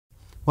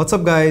What's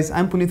up guys,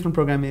 I'm Puneet from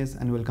Programiz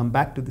and welcome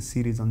back to this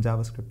series on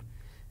JavaScript.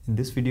 In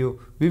this video,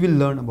 we will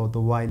learn about the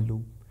while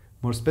loop.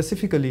 More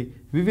specifically,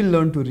 we will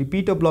learn to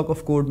repeat a block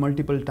of code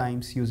multiple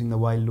times using the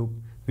while loop.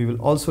 We will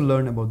also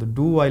learn about the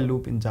do while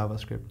loop in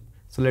JavaScript.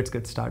 So let's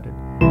get started.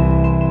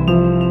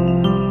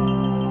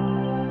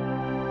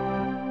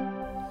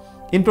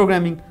 In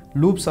programming,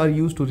 loops are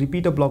used to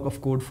repeat a block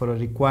of code for a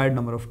required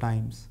number of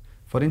times.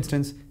 For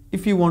instance,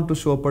 if you want to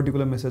show a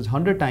particular message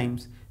 100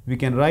 times, we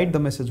can write the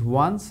message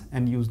once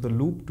and use the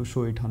loop to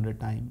show it 100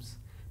 times.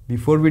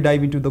 Before we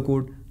dive into the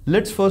code,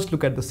 let's first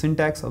look at the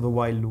syntax of the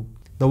while loop.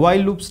 The while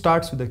loop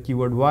starts with the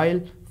keyword while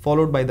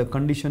followed by the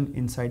condition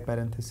inside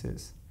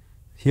parentheses.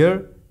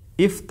 Here,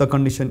 if the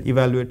condition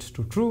evaluates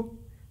to true,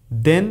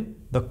 then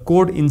the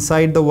code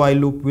inside the while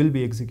loop will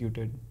be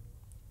executed.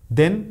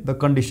 Then the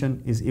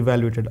condition is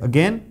evaluated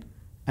again,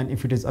 and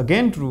if it is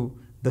again true,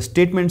 the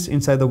statements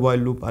inside the while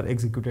loop are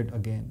executed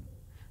again.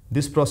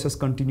 This process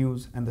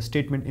continues and the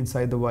statement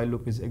inside the while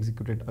loop is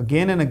executed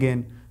again and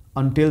again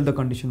until the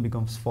condition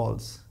becomes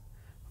false.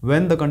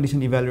 When the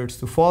condition evaluates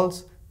to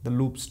false, the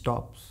loop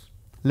stops.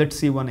 Let's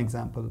see one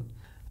example.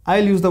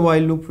 I'll use the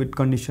while loop with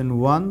condition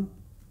 1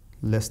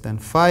 less than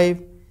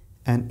 5,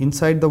 and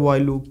inside the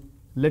while loop,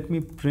 let me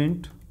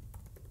print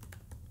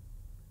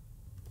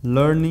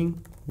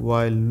learning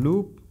while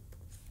loop.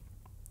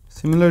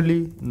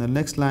 Similarly, in the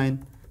next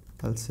line,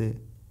 I'll say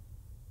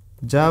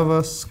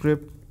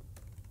JavaScript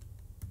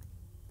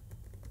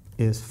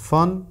is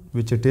fun,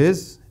 which it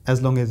is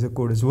as long as the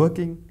code is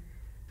working.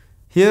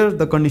 Here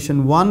the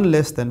condition 1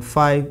 less than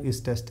 5 is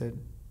tested.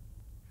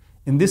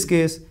 In this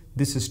case,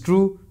 this is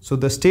true, so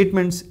the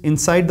statements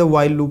inside the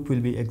while loop will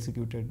be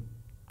executed.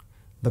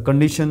 The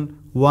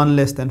condition 1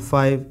 less than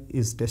 5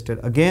 is tested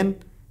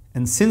again,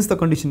 and since the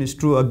condition is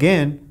true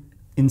again,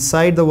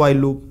 inside the while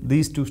loop,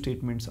 these two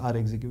statements are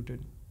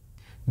executed.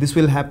 This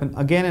will happen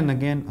again and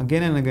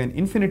again,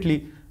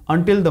 infinitely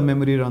until the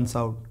memory runs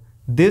out.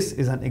 This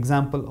is an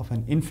example of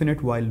an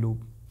infinite while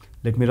loop.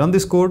 Let me run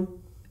this code.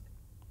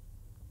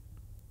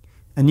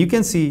 And you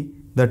can see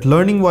that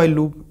learning while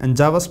loop and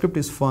JavaScript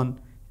is fun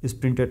is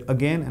printed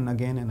again and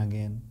again and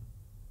again.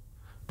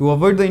 To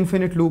avoid the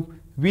infinite loop,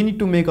 we need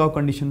to make our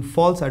condition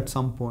false at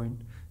some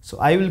point. So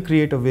I will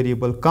create a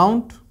variable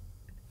count.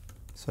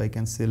 So I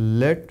can say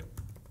let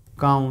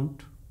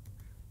count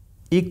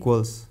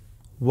equals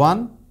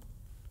 1.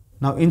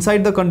 Now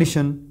inside the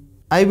condition,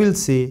 I will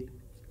say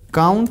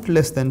count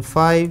less than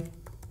 5.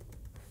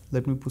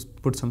 Let me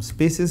put some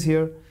spaces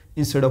here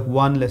instead of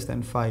 1 less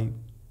than 5.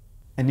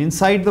 And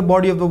inside the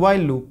body of the while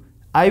loop,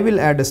 I will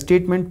add a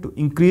statement to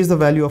increase the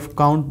value of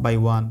count by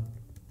 1.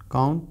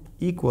 Count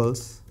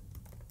equals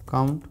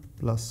count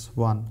plus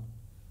 1.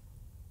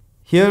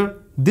 Here,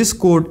 this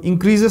code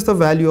increases the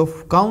value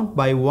of count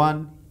by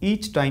 1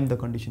 each time the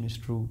condition is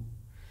true.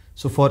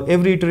 So for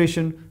every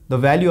iteration, the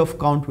value of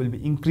count will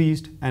be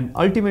increased and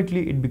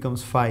ultimately it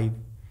becomes 5.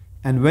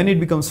 And when it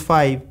becomes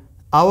 5,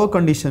 our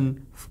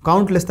condition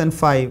count less than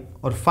 5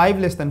 or 5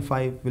 less than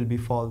 5 will be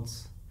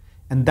false.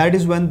 And that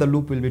is when the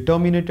loop will be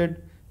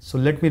terminated. So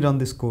let me run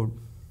this code.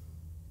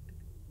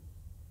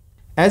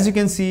 As you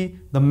can see,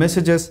 the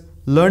messages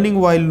learning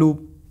while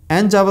loop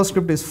and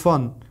JavaScript is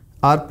fun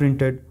are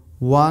printed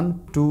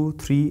 1, 2,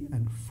 3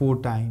 and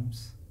 4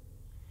 times.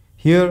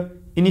 Here,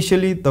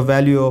 initially the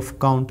value of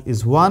count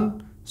is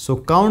 1. So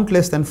count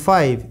less than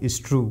 5 is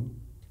true.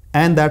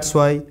 And that's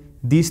why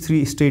these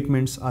three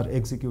statements are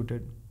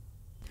executed.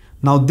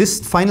 Now this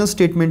final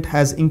statement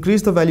has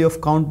increased the value of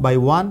count by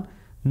 1.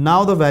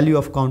 Now the value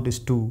of count is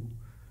 2.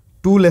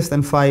 2 less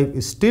than 5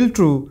 is still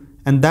true,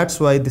 and that's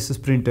why this is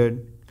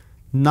printed.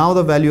 Now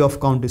the value of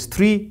count is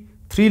 3.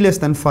 3 less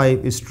than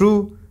 5 is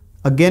true.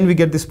 Again we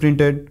get this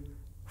printed.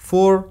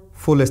 4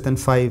 less than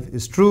 5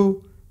 is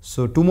true.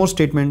 So 2 more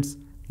statements.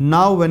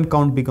 Now when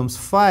count becomes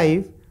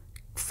 5,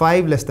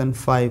 5 less than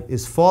 5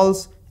 is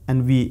false,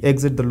 and we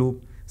exit the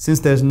loop. Since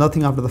there is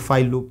nothing after the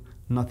while loop,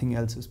 nothing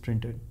else is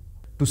printed.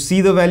 To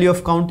see the value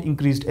of count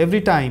increased every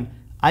time,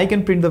 I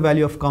can print the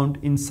value of count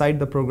inside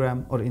the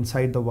program or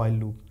inside the while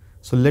loop.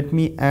 So let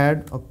me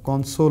add a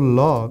console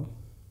log.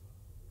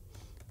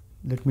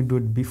 Let me do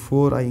it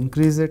before I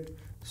increase it.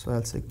 So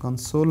I'll say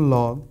console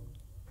log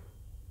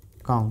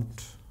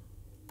count.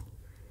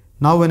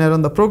 Now when I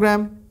run the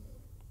program,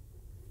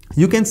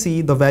 you can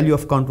see the value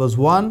of count was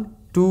 1,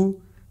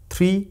 2,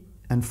 3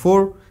 and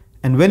 4.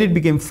 And when it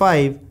became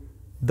 5,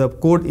 the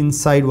code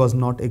inside was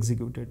not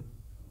executed.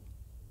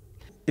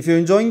 If you're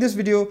enjoying this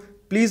video,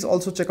 please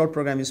also check out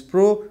Programiz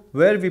Pro,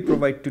 where we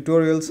provide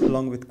tutorials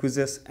along with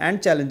quizzes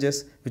and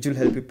challenges which will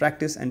help you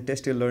practice and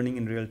test your learning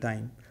in real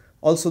time.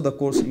 Also, the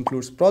course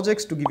includes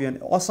projects to give you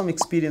an awesome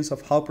experience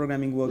of how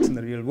programming works in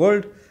the real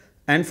world.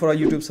 And for our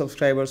YouTube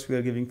subscribers, we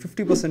are giving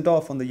 50%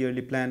 off on the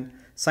yearly plan.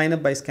 Sign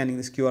up by scanning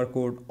this QR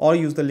code or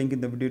use the link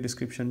in the video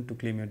description to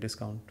claim your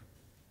discount.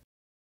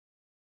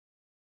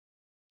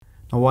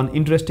 Now one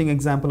interesting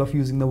example of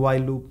using the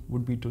while loop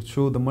would be to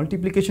show the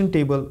multiplication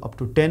table up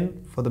to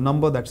 10 for the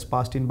number that's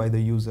passed in by the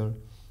user.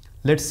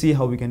 Let's see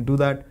how we can do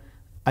that.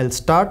 I'll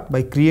start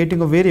by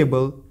creating a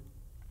variable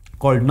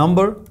called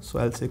number. So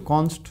I'll say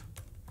const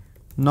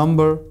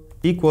number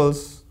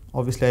equals,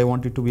 obviously I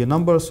want it to be a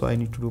number, so I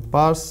need to do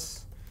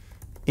parse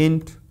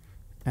int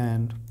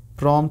and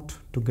prompt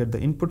to get the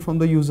input from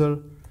the user.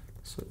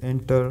 So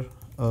enter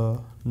a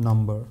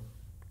number.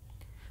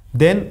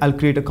 Then I'll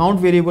create a count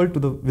variable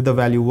with the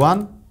value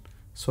 1.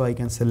 So I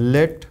can say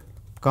let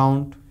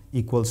count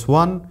equals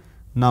 1.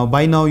 Now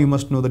by now you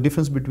must know the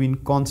difference between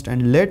const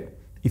and let.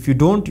 If you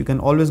don't, you can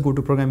always go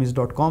to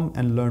programiz.com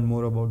and learn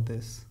more about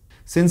this.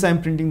 Since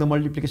I'm printing the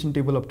multiplication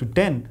table up to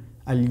 10,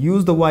 I'll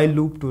use the while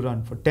loop to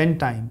run for 10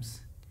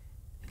 times.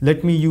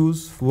 Let me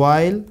use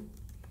while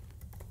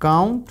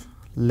count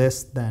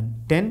less than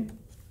 10,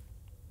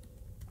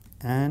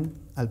 and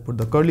I'll put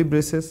the curly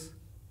braces.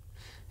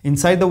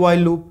 Inside the while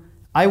loop,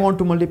 I want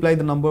to multiply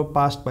the number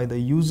passed by the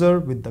user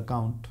with the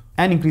count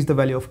and increase the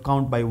value of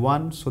count by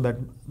 1 so that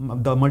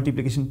the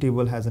multiplication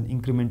table has an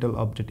incremental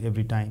update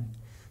every time.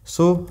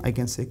 So I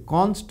can say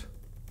const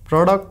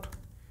product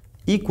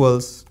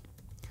equals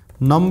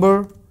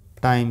number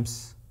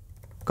times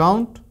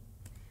count,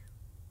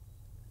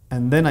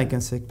 and then I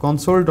can say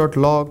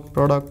console.log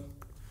product.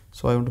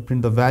 So I want to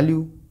print the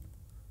value,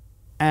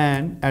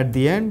 and at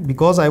the end,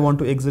 because I want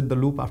to exit the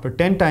loop after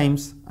 10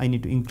 times, I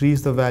need to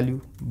increase the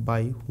value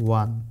by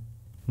 1.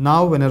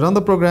 Now when I run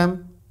the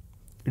program,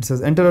 it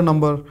says enter a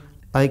number.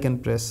 I can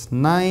press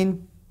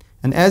 9,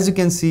 and as you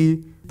can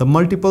see, the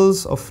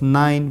multiples of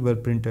 9 were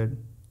printed.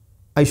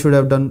 I should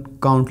have done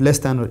count less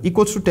than or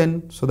equals to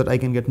 10 so that I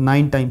can get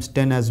 9 times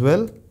 10 as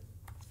well.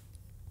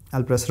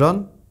 I'll press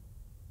run,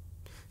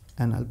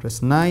 and I'll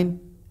press 9,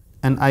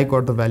 and I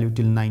got the value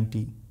till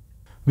 90.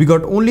 We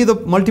got only the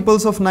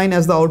multiples of 9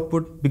 as the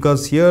output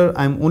because here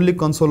I'm only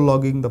console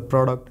logging the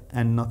product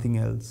and nothing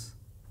else.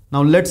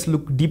 Now let's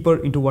look deeper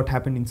into what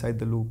happened inside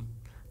the loop.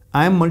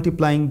 I am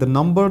multiplying the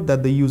number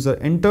that the user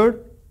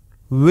entered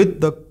with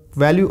the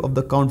value of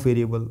the count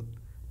variable.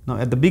 Now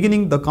at the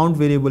beginning, the count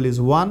variable is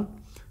 1.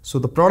 So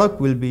the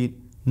product will be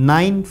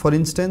 9, for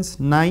instance,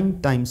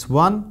 9 times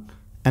 1,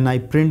 and I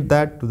print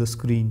that to the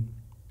screen.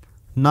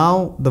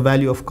 Now the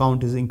value of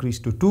count is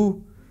increased to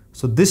 2.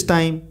 So this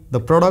time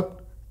the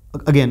product,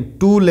 again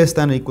 2 less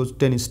than or equals to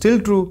 10 is still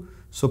true.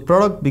 So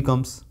product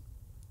becomes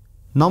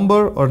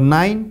number, or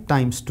 9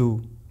 times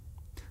 2.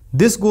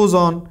 This goes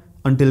on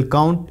until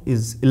count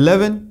is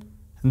 11,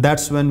 and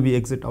that's when we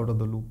exit out of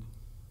the loop.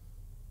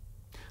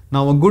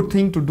 Now a good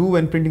thing to do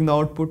when printing the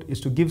output is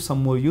to give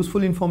some more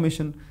useful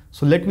information.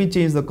 So let me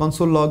change the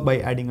console log by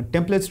adding a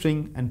template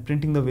string and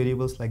printing the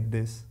variables like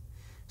this.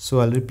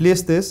 So I'll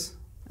replace this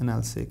and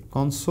I'll say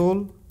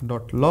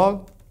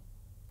console.log.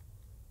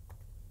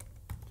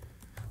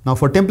 Now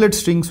for template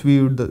strings, we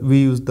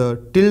use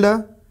the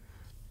tilde,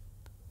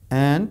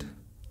 and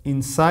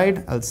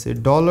inside I'll say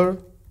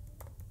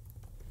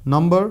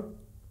 $number.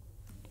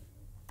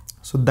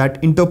 So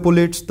that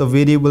interpolates the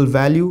variable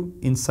value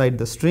inside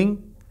the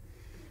string,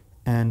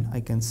 and I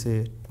can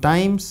say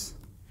times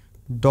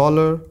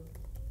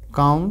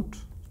 $count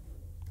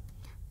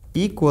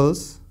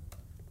equals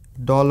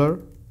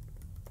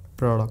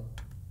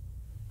 $product.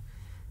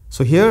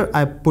 So here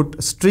I put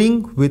a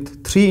string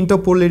with 3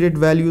 interpolated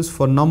values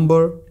for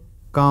number,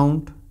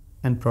 count,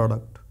 and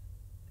product.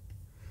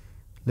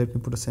 Let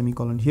me put a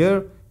semicolon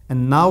here,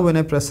 and now when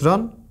I press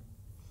run,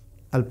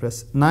 I'll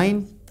press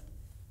 9,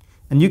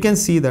 and you can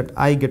see that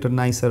I get a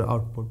nicer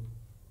output.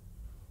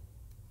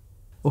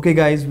 Okay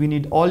guys, we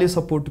need all your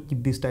support to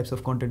keep these types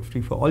of content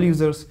free for all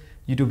users.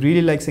 YouTube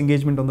really likes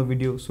engagement on the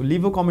video, so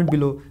leave a comment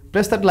below,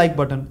 press that like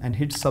button, and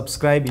hit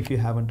subscribe if you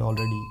haven't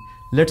already.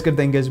 Let's get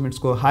the engagement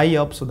score high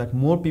up so that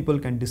more people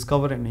can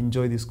discover and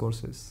enjoy these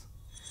courses.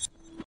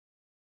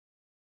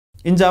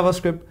 In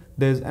JavaScript,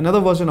 there is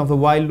another version of the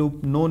while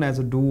loop known as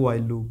a do-while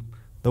loop.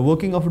 The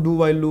working of a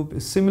do-while loop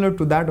is similar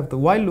to that of the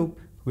while loop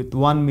with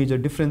one major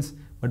difference.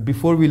 But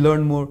before we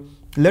learn more,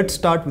 let's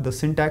start with the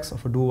syntax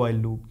of a do-while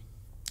loop.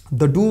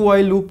 The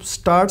do-while loop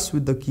starts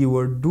with the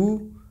keyword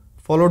do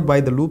followed by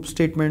the loop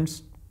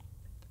statements.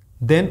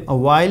 Then a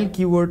while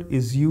keyword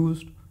is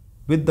used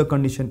with the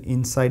condition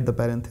inside the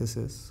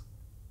parenthesis.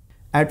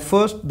 At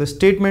first, the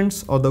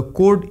statements or the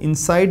code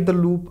inside the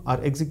loop are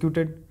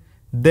executed.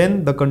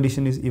 Then the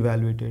condition is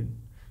evaluated.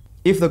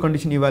 If the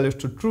condition evaluates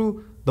to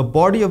true, the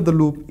body of the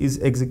loop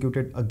is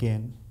executed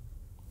again.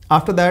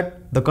 After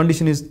that, the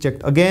condition is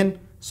checked again.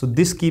 So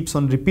this keeps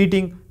on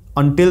repeating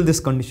until this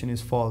condition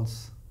is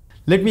false.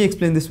 Let me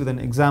explain this with an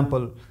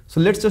example.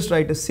 So let's just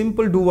write a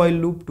simple do-while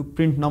loop to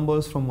print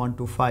numbers from 1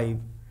 to 5.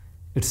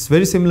 It's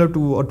very similar to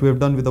what we have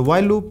done with the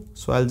while loop.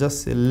 So I'll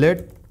just say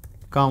let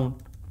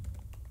count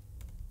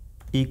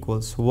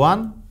equals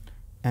 1,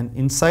 and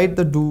inside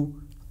the do,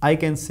 I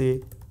can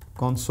say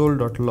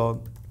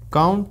console.log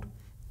count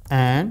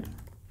and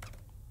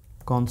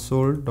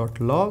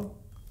console.log,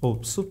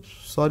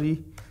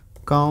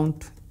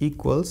 count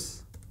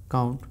equals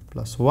count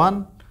plus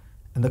 1,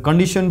 and the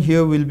condition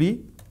here will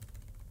be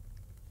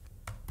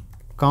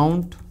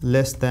count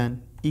less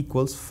than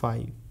equals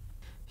 5.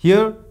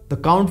 Here the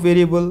count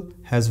variable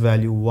has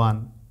value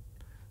 1.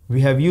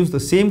 We have used the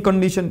same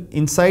condition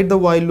inside the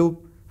while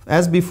loop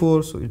as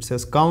before, so it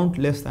says count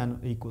less than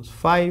or equals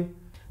 5.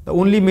 The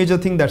only major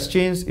thing that's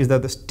changed is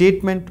that the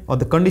statement or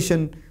the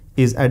condition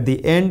is at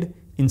the end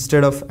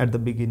instead of at the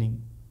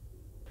beginning.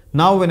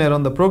 Now when I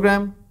run the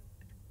program,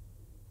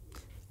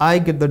 I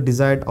get the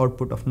desired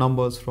output of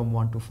numbers from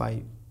 1 to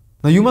 5.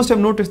 Now you must have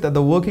noticed that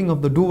the working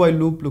of the do while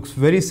loop looks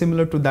very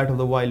similar to that of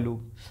the while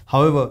loop.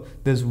 However,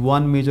 there's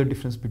one major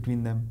difference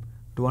between them.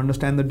 To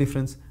understand the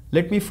difference,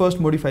 let me first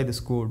modify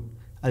this code.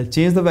 I'll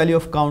change the value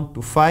of count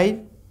to 5,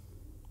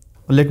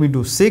 or let me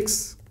do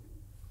 6.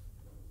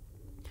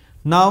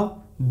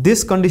 Now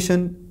this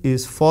condition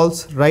is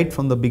false right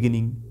from the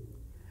beginning.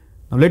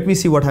 Now let me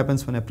see what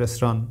happens when I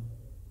press run.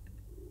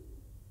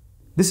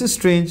 This is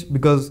strange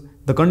because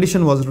the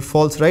condition was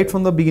false right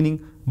from the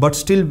beginning, but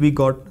still we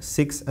got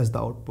 6 as the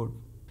output.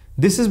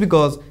 This is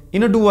because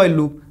in a do while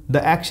loop,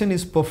 the action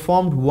is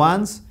performed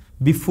once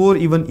before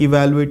even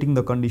evaluating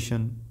the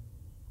condition.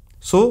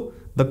 So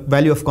the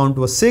value of count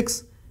was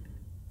 6,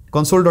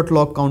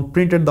 console.log count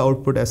printed the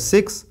output as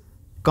 6,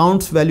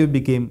 count's value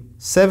became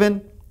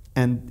 7,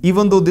 and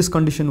even though this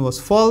condition was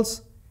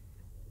false,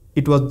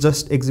 it was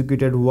just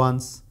executed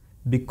once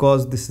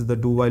because this is the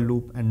do while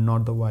loop and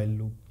not the while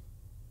loop.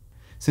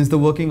 Since the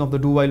working of the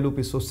do while loop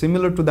is so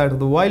similar to that of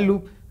the while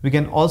loop, we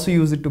can also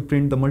use it to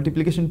print the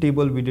multiplication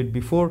table we did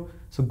before.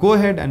 So go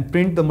ahead and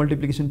print the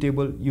multiplication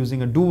table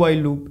using a do while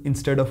loop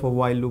instead of a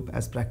while loop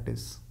as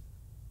practice.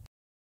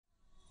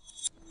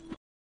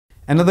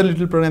 Another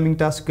little programming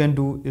task you can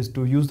do is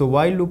to use the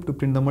while loop to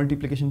print the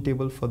multiplication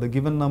table for the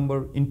given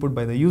number input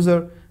by the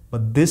user,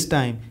 but this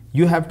time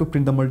you have to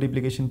print the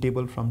multiplication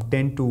table from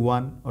 10 to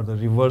 1 or the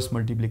reverse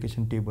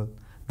multiplication table.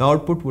 The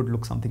output would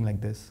look something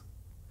like this.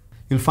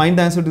 You'll find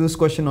the answer to this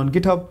question on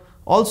GitHub.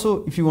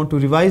 Also, if you want to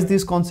revise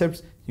these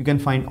concepts, you can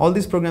find all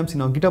these programs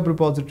in our GitHub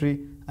repository.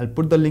 I'll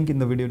put the link in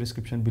the video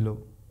description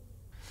below.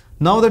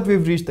 Now that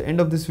we've reached the end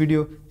of this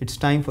video, it's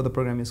time for the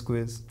Programiz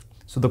quiz.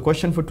 So the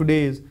question for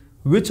today is,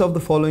 which of the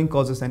following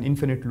causes an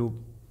infinite loop?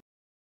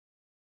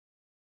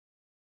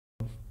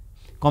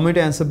 Comment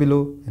your answer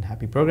below and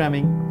happy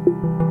programming.